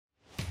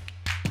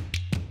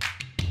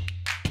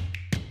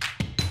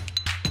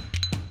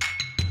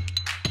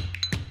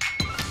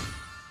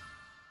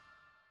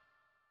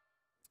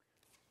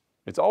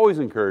It's always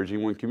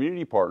encouraging when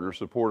community partners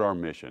support our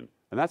mission,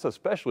 and that's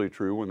especially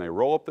true when they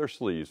roll up their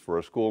sleeves for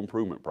a school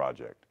improvement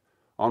project.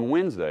 On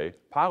Wednesday,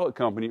 Pilot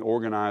Company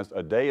organized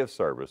a day of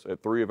service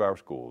at 3 of our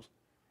schools: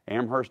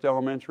 Amherst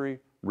Elementary,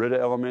 Ritta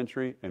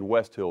Elementary, and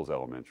West Hills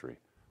Elementary.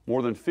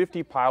 More than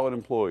 50 Pilot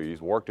employees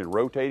worked in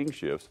rotating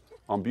shifts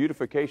on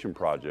beautification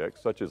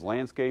projects such as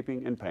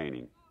landscaping and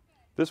painting.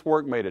 This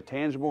work made a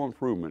tangible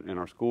improvement in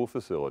our school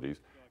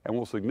facilities and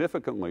will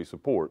significantly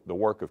support the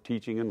work of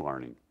teaching and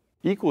learning.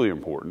 Equally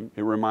important,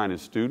 it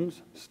reminded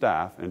students,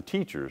 staff, and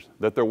teachers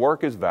that their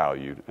work is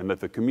valued and that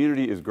the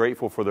community is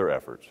grateful for their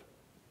efforts.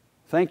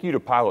 Thank you to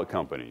Pilot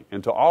Company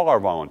and to all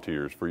our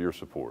volunteers for your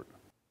support.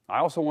 I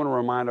also want to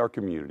remind our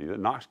community that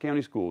Knox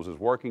County Schools is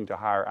working to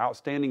hire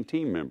outstanding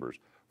team members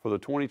for the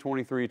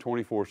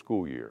 2023-24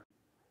 school year.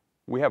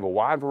 We have a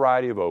wide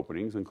variety of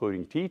openings,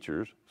 including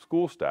teachers,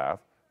 school staff,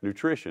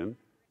 nutrition,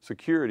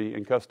 security,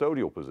 and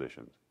custodial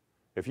positions.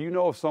 If you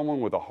know of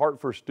someone with a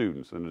heart for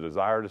students and a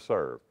desire to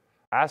serve,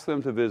 ask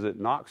them to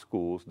visit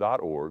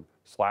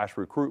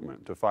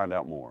knoxschools.org/recruitment to find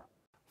out more.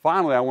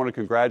 Finally, I want to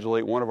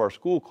congratulate one of our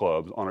school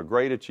clubs on a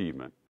great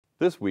achievement.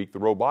 This week, the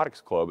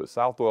Robotics Club at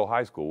South Doyle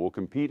High School will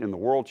compete in the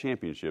World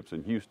Championships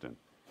in Houston.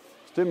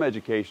 STEM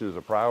education is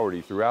a priority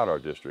throughout our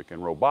district,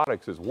 and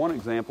robotics is one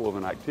example of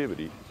an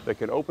activity that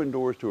can open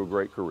doors to a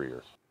great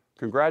career.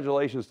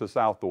 Congratulations to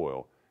South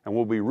Doyle, and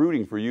we'll be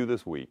rooting for you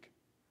this week.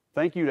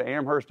 Thank you to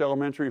Amherst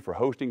Elementary for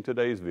hosting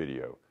today's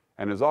video.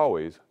 And as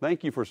always,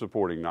 thank you for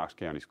supporting Knox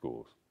County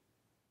Schools.